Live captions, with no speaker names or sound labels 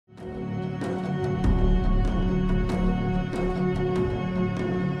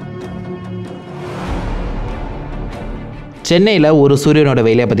சென்னையில் ஒரு சூரியனோட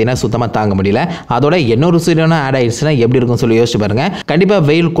வெயிலை பார்த்தீங்கன்னா சுத்தமாக தாங்க முடியல. அதோட இன்னொரு சூரியனும் ஆட் ஆயிடுச்சுன்னா எப்படி இருக்கும்னு சொல்லி யோசிச்சு பாருங்க. கண்டிப்பாக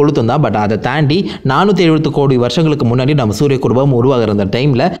வெயில் கொளுத்தும் தான். பட் அதை தாண்டி 470 கோடி வருஷங்களுக்கு முன்னாடி நம்ம சூரிய குடும்பம் உருவாகிற அந்த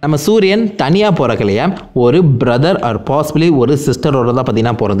டைமில் நம்ம சூரியன் தனியாக பிறக்கலையா, ஒரு பிரதர் ஆர் பாசிபிளி ஒரு சிஸ்டரோட தான்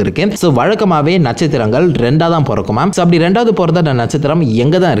பார்த்தீங்கன்னா பிறந்திருக்கு. ஸோ வழக்கமாகவே நட்சத்திரங்கள் ரெண்டாக தான் பிறக்குமா. ஸோ அப்படி ரெண்டாவது பிறந்த நட்சத்திரம்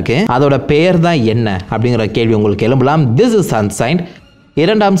எங்கே தான் இருக்கு, அதோட பெயர் தான் என்ன அப்படிங்கிற கேள்வி உங்களுக்கு எழும்பலாம். திஸ் இஸ் அன்சைன்ட்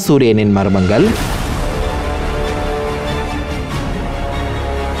இரண்டாம் சூரியனின் மர்மங்கள்.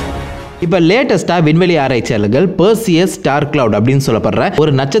 இப்போ லேட்டஸ்ட்டாக விண்வெளி ஆராய்ச்சியாளர்கள் பெர்சியஸ் ஸ்டார் கிளவுட் அப்படின்னு சொல்லப்படுற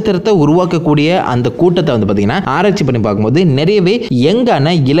ஒரு நட்சத்திரத்தை உருவாக்கக்கூடிய அந்த கூட்டத்தை வந்து பார்த்தீங்கன்னா ஆராய்ச்சி பண்ணி பார்க்கும்போது நிறையவே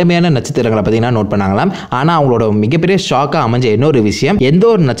யங்கான இளமையான நட்சத்திரங்களை பார்த்தீங்கன்னா நோட் பண்ணாங்களாம். ஆனால் அவங்களோட மிகப்பெரிய ஷாக்காக அமைஞ்ச இன்னொரு விஷயம், எந்த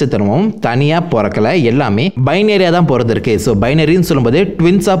ஒரு நட்சத்திரமும் தனியாக பிறக்கல, எல்லாமே பைனரியாக தான் பிறந்திருக்கு. ஸோ பைனரின்னு சொல்லும்போது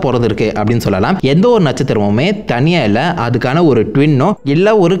ட்வின்ஸாக பிறந்திருக்கு அப்படின்னு சொல்லலாம். எந்த ஒரு நட்சத்திரமுமே தனியாக இல்லை, அதுக்கான ஒரு ட்வின்னோ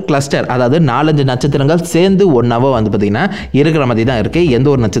இல்லை ஒரு கிளஸ்டர், அதாவது 4-5 நட்சத்திரங்கள் சேர்ந்து ஒன்றாவோ வந்து பார்த்தீங்கன்னா இருக்கிற மாதிரி தான் இருக்கு. எந்த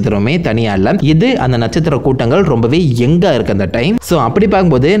ஒரு நட்சத்திரமுமே தனியா இல்ல. இது அந்த நட்சத்திர கூட்டங்கள் ரொம்பவே யங்கா இருக்கு அந்த டைம். சோ அப்படி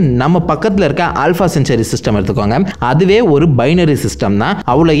பார்க்கும்போது நம்ம பக்கத்துல இருக்க ஆல்பா சென்சுரி சிஸ்டம் எடுத்துக்கோங்க, அதுவே ஒரு பைனரி சிஸ்டம் தான்.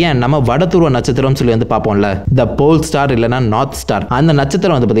 அவ்வளவு ஏன் நம்ம வடதுருவ நட்சத்திரம் சொல்லி வந்து பார்ப்போம்ல, த போல் ஸ்டார் இல்லனா நார்த் ஸ்டார், அந்த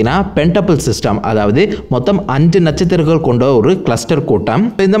நட்சத்திரம் வந்து பாத்தீங்கன்னா பென்டபிள் சிஸ்டம், அதாவது மொத்தம் 5 நட்சத்திரங்கள் கொண்ட ஒரு கிளஸ்டர் கூட்டம்.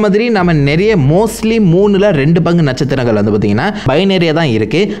 இந்த மாதிரி நம்ம நிறைய மோஸ்ட்லி 3ல் 2 பங்கு நட்சத்திரங்கள் வந்து பாத்தீங்கன்னா பைனரியா தான்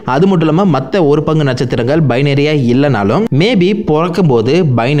இருக்கு. அது மட்டும் இல்லாம மத்த ஒரு பங்கு நட்சத்திரங்கள் பைனரியா இல்லனாலும் மேபி பிறக்கும் போது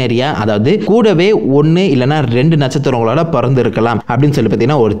பைனரியா, அதாவது கூடவே 1 இல்லனா 2 நட்சத்திரங்களோட பிறந்து இருக்கலாம் அப்படின்னு சொல்லி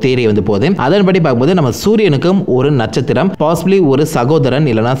பார்த்தீங்கன்னா ஒரு தியரி வந்து போகுது. அதன்படி பார்க்கும்போது நம்ம சூரியனுக்கும் ஒரு நட்சத்திரம் பாசிபிளி ஒரு சகோதரன்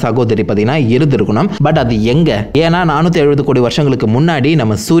இல்லனா சகோதரி பார்த்தீங்கன்னா இருந்திருக்கணும். பட் அது எங்க? ஏன்னா 470 கோடி வருஷங்களுக்கு முன்னாடி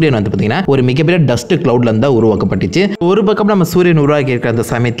நம்ம சூரியன் வந்து பார்த்தீங்கன்னா ஒரு மிகப்பெரிய டஸ்ட் கிளவுட்ல இருந்து உருவாக்கப்பட்டுச்சு. ஒரு பக்கம் நம்ம சூரியன் உருவாக்கி இருக்கிற அந்த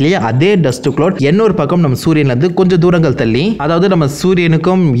சமயத்திலேயே அதே டஸ்ட் கிளவுட் இன்னொரு பக்கம் நம்ம சூரியன்ல இருந்து கொஞ்சம் தூரங்கள் தள்ளி, அதாவது நம்ம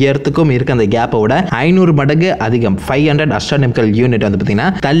சூரியனுக்கும் எர்த்துக்கும் இருக்க அந்த கேப்பை விட 500 மடங்கு அதிகம் 500 அஸ்ட்ரானமிக்கல் யூனிட் வந்து பார்த்தீங்கன்னா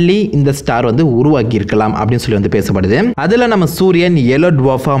தள்ளி இந்த ஸ்டார் வந்து உருவாக்கி இருக்கலாம் அப்படின்னு சொல்லி வந்து பேசப்படுது. அதுல நம்ம சூரியன் எல்லோ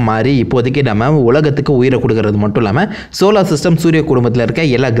டுவார்ஃபா மாறி இப்போதைக்கு நம்ம உலகத்துக்கு உயிரை கொடுக்கிறது மட்டும் இல்லாம சோலார் சிஸ்டம் சூரிய குடும்பத்தில் இருக்க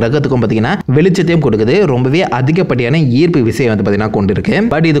எல்லா கிரகத்துக்கும் பார்த்தீங்கன்னா வெளிச்சத்தையும் கொடுக்குது. ரொம்பவே அதிகப்படியான ஈர்ப்பு விசையை வந்து பார்த்தீங்கன்னா கொண்டு இருக்கு.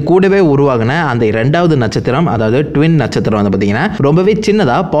 பட் இது கூடவே உருவாகின அந்த இரண்டாவது நட்சத்திரம், அதாவது ட்வின் நட்சத்திரம் வந்து பார்த்தீங்கன்னா ரொம்பவே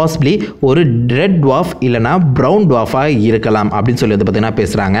சின்னதா பாசிபிளி ஒரு ரெட் டுவார்ஃப் இல்லனா பிரவுன் டுவார்ஃபா இருக்கலாம் அப்படின்னு சொல்லி வந்து பார்த்தீங்கன்னா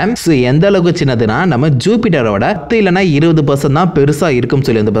பேசுறாங்க. ஸோ எந்த அளவுக்கு சின்னதுன்னா நம்ம ஜூபிட்டரோட 10 இல்லனா 20% தான் பெருசா இருக்கும்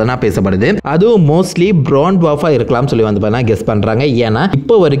சொல்லி வந்து பேசப்படுது. அதுவும் மோஸ்ட்லி பிரவுன் டுவார்ஃபா இருக்கலாம் சொல்லி வந்து பார்த்தீங்கன்னா கெஸ் பண்றாங்க. ஏன்னா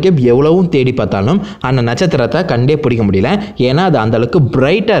இப்போ வரைக்கும் எவ்வளவும் தேடி பார்த்தாலும் அந்த நட்சத்திரத்தை கண்டே பிடிக்க முடியல. ஏன்னா அது அந்த அளவுக்கு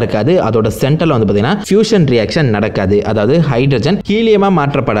பிரைட்டா இருக்காது. அதோட சென்டர்ல வந்து பார்த்தீங்கன்னா ஃபியூஷன் ரியாக்ஷன் நடக்காது. அதாவது ஹைட்ரஜன் ஹீலியமா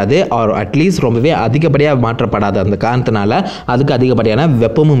மாற்றப்படாது, ஆர் அட்லீஸ்ட் ரொம்பவே அதிகப்படியாக மாற்றப்படாது. அந்த காரணத்தினால அதுக்கு அதிகப்படியான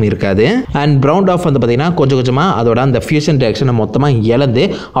வெப்பமும் இருக்காது. அண்ட் பிரவுன் டுவார்ஃப் வந்து பார்த்தீங்கன்னா கொஞ்சம் கொஞ்சமா அதோட அந்த ஃபியூஷன் ரியாக்ஷனை மொத்தமா இழந்து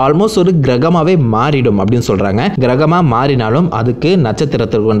ஆல்மோஸ்ட் ஒரு கிரகமாவே மாறிடும் அப்படின்னு சொல்றாங்க. கிரகமா மாறினாலும் அதுக்கு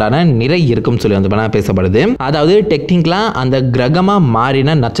நட்சத்திரத்திற்கு உண்டான நிறை இருக்கும் சொல்லி வந்து பேசப்படுது. அதாவது டெக்னிக்கலா அந்த கிரகமா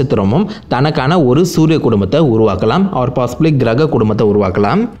மாறின நட்சத்திரமும் தனக்கான ஒரு சூரிய குடும்பத்தை உருவாக்கலாம், ஆர் பாசிபிளி கிரக குடும்பத்தை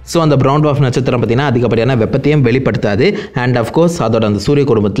உருவாக்கலாம். ஸோ அந்த பிரவுன் டுவார்ஃப் நட்சத்திரம் பார்த்தீங்கன்னா அதிகப்படியான வெப்பத்தையும் வெளிப்படுத்தாது. அண்ட் அஃப்கோர்ஸ் அதோட அந்த சூரிய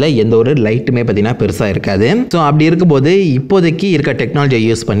குடும்பத்தில் எந்த ஒரு லைட்டுமே பார்த்தீங்கன்னா பெருசா இருக்காது. ஸோ அப்படி இருக்கும்போது இப்போதைக்கு இருக்க டெக்னாலஜியை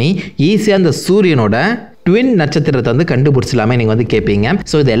யூஸ் பண்ணி ஈஸியாக அந்த சூரியனோட ட்வின் நட்சத்திரத்தை வந்து கண்டுபிடிச்சலாமே நீங்க வந்து கேட்பீங்க.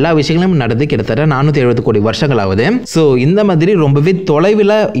 ஸோ இது எல்லா விஷயங்களும் நடந்து கிட்டத்தட்ட 470 கோடி வருஷங்கள் ஆகுது. ஸோ இந்த மாதிரி ரொம்பவே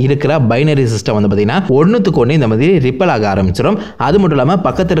தொலைவில் இருக்கிற பைனரி சிஸ்டம் வந்து பார்த்தீங்கன்னா ஒன்றுத்துக்கு ஒன்று இந்த மாதிரி ரிப்பல் ஆக ஆரம்பிச்சிடும். அது மட்டும் இல்லாமல்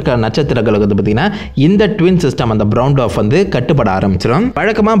பக்கத்தில் இருக்கிற நட்சத்திரங்களுக்கு வந்து பார்த்தீங்கன்னா இந்த ட்வின் சிஸ்டம் அந்த பிரவுன் டுவார்ஃப் வந்து கட்டுப்பட ஆரம்பிச்சிடும்.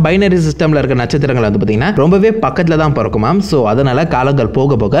 வழக்கமாக பைனரி சிஸ்டம்ல இருக்க நட்சத்திரங்கள் வந்து பார்த்தீங்கன்னா ரொம்பவே பக்கத்தில் தான் பிறக்குமாம். ஸோ அதனால காலங்கள்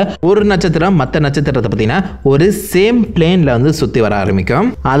போக போக ஒரு நட்சத்திரம் மற்ற நட்சத்திரத்தை பார்த்தீங்கன்னா ஒரு சேம் பிளேன்ல வந்து சுற்றி வர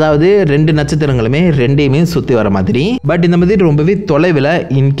ஆரம்பிக்கும். அதாவது 2 நட்சத்திரங்களுமே 2 சுத்தி வர மாதிரி. பட் இந்த மாதிரி ரொம்பவே தொலைவில்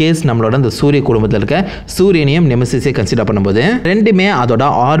இன்கேஸ் நம்மளோட அந்த சூரிய குடும்பத்தில் இருக்க சூரியனையும் நெமெசிஸை கன்சிடர் பண்ணும்போது ரெண்டுமே அதோட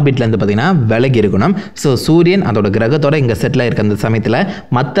ஆர்பிட்ல இருந்து பார்த்தீங்கன்னா விலகி இருக்கணும். ஸோ சூரியன் அதோட கிரகத்தோட இங்கே செட்டில் இருக்க அந்த சமயத்தில்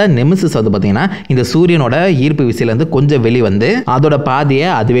மற்ற நெமெசிஸ் வந்து பார்த்தீங்கன்னா இந்த சூரியனோட ஈர்ப்பு விசையிலேருந்து கொஞ்சம் வெளிவந்து அதோட பாதையை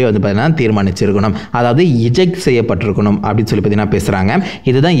அதுவே வந்து பார்த்தீங்கன்னா தீர்மானிச்சிருக்கணும், அதாவது இஜெக்ட் செய்யப்பட்டிருக்கணும் அப்படின்னு சொல்லி பார்த்தீங்கன்னா பேசுகிறாங்க.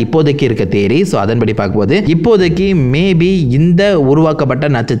 இதுதான் இப்போதைக்கு இருக்க தியரி. ஸோ அதன்படி பார்க்கும்போது இப்போதைக்கு மேபி இந்த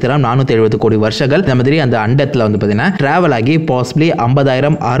உருவாக்கப்பட்ட நட்சத்திரம் 470 கோடி வருஷங்கள் இந்த மாதிரி அந்த அண்டத்துல வந்து பார்த்தீங்கன்னா டிராவல் ஆகி பாசிபிளி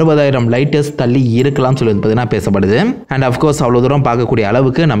 50,000-60,000 லைட் இயர்ஸ் தள்ளி இருக்கலாம் சொல்லி பார்த்தீங்கன்னா பேசப்படுது. அண்ட் அஃப்கோர்ஸ் அவ்வளோ தூரம் பார்க்கக்கூடிய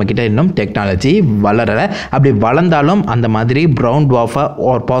அளவுக்கு நம்ம கிட்ட இன்னும் டெக்னாலஜி வளரல. அப்படி வளர்ந்தாலும் அந்த மாதிரி பிரவுன் டுவார்ஃபா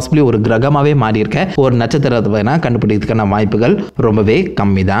ஆர் பாசிபிளி ஒரு கிரகமாகவே மாறி இருக்க ஒரு நட்சத்திரத்தை கண்டுபிடிக்கிறதுக்கான வாய்ப்புகள் ரொம்பவே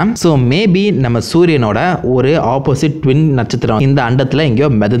கம்மி தான். ஸோ மேபி நம்ம சூரியனோட ஒரு ஆப்போசிட் ட்வின் நட்சத்திரம் இந்த அண்டத்தில் எங்கேயோ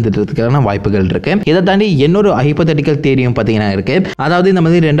மிதந்துட்டு வாய்ப்புகள் இருக்கு. இதை தாண்டி இன்னொரு ஹைபோதெட்டிக்கல் தியரியும் பார்த்தீங்கன்னா இருக்கு. அதாவது இந்த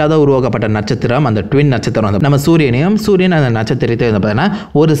மாதிரி 2வது உருவாக்கப்பட்ட நட்சத்திரம் அந்த ட்வின் நட்சத்திரம் வந்து நம்ம சூரியன் அந்த நட்சத்திரத்தை வந்து பார்த்தீங்கன்னா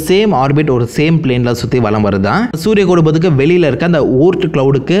ஒரு சேம் ஆர்பிட் ஒரு சேம் பிளேன்ல சுற்றி வலம் வருதான். சூரிய குடும்பத்துக்கு வெளியில இருக்க அந்த ஓர்ட்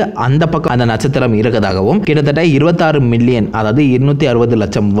கிளவுடுக்கு அந்த பக்கம் அந்த நட்சத்திரம் இருக்கதாகவும் கிட்டத்தட்ட 26 மில்லியன் அதாவது 260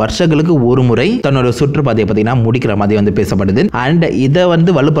 லட்சம் வருஷங்களுக்கு ஒரு முறை தன்னோட சுற்றுப்பாதையை பார்த்தீங்கன்னா முடிக்கிற மாதிரி வந்து பேசப்படுது. அண்ட் இதை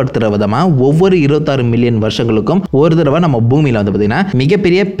வந்து வலுப்படுத்துற விதமா ஒவ்வொரு 26 மில்லியன் வருஷங்களுக்கும் ஒரு தடவை நம்ம பூமியில வந்து பார்த்தீங்கன்னா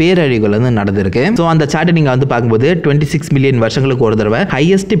மிகப்பெரிய பேரழிவுகள் வந்து நடந்திருக்கு. ஸோ அந்த சார்ட்டை நீங்க வந்து பார்க்கும்போது 26 மில்லியன் வருஷங்களுக்கு ஒரு தடவை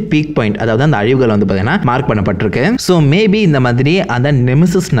ஹையஸ்ட் பீக் பாயிண்ட் அதாவது அந்த அழிவுகள் வந்து பார்த்தீங்கன்னா மார்க் பண்ணப்பட்டிருக்கு. ஸோ மேபி இந்த மாதிரி அந்த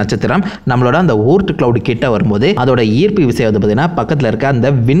நெமிசிஸ் நட்சத்திரம் நம்மளோட அந்த ஓர்ட் கிளவுட் கிட்ட வரும்போது அதோட ஈர்ப்பு விசை வந்து பார்த்தீங்கன்னா பக்கத்தில் இருக்க அந்த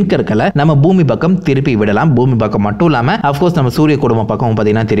விண்கற்களை நம்ம பூமி பக்கம் திருப்பி விடலாம். பூமி பக்கம் மட்டும் இல்லாம அப்கோர்ஸ் நம்ம சூரிய குடும்பம் பக்கம்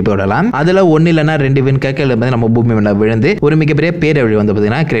பார்த்தீங்கன்னா திருப்பி விடலாம். அதுல ஒன்னு இல்லைன்னா 2 விண்கற்கள் நம்ம பூமி மேல விழுந்து ஒரு மிகப்பெரிய பேரழிவு வந்து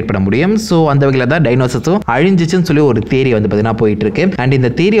பார்த்தீங்கன்னா கிரியேட் பண்ண முடியும். ஸோ அந்த வகையில் தான் டைனோசர்ஸும் அழிஞ்சிச்சுன்னு சொல்லி ஒரு தேரி வந்து பார்த்தீங்கன்னா போயிட்டு இருக்கு. அண்ட் இந்த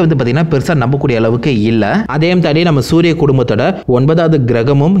தேரி வந்து பார்த்தீங்கன்னா பெருசா நம்பக்கூடிய அளவுக்கு இல்ல. அதையும் தாண்டி நம்ம சூரிய குடும்பத்தோட 9வது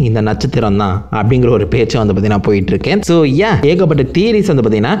கிரகமும் இந்த நட்சத்திரம் தான் அப்படிங்கிற ஒரு பேச்சு வந்து பார்த்தீங்கன்னா போயிட்டு இருக்கு. ஸோ ஏகப்பட்ட தியரிஸ் வந்து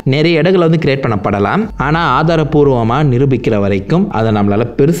பார்த்தீங்கன்னா நிறைய இடங்களை வந்து கிரியேட் பண்ணப்படலாம். ஆனா ஆதாரப்பூர்வமா நிரூபிக்கிற வரைக்கும் அதை நம்மளால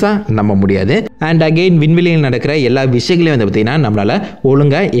பெருசா நம்ப முடியாது. அண்ட் அகைன் விண்வெளியில் நடக்கிற எல்லா விஷயங்களையும் வந்து பார்த்தீங்கன்னா நம்மளால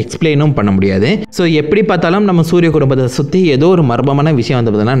ஒழுங்கா எக்ஸ்பிளைனும் பண்ண முடியாது. ஸோ எப்படி பார்த்தாலும் நம்ம சூரிய குடும்பத்தை சுற்றி ஏதோ ஒரு மர்மமான விஷயம்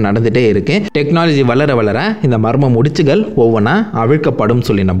வந்து பார்த்தீங்கன்னா நடந்துட்டே இருக்கு. டெக்னாலஜி வளர வளர இந்த மர்ம முடிச்சுகள் ஒவ்வொன்றா அவிழ்க்கப்படும்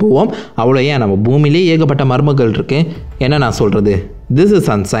சொல்லி நம்புவோம். அவ்வளோ ஏன் நம்ம பூமியிலே ஏகப்பட்ட மர்மங்கள் இருக்கு. என்ன நான் சொல்றது? This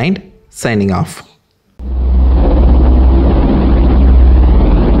is unsigned signing off.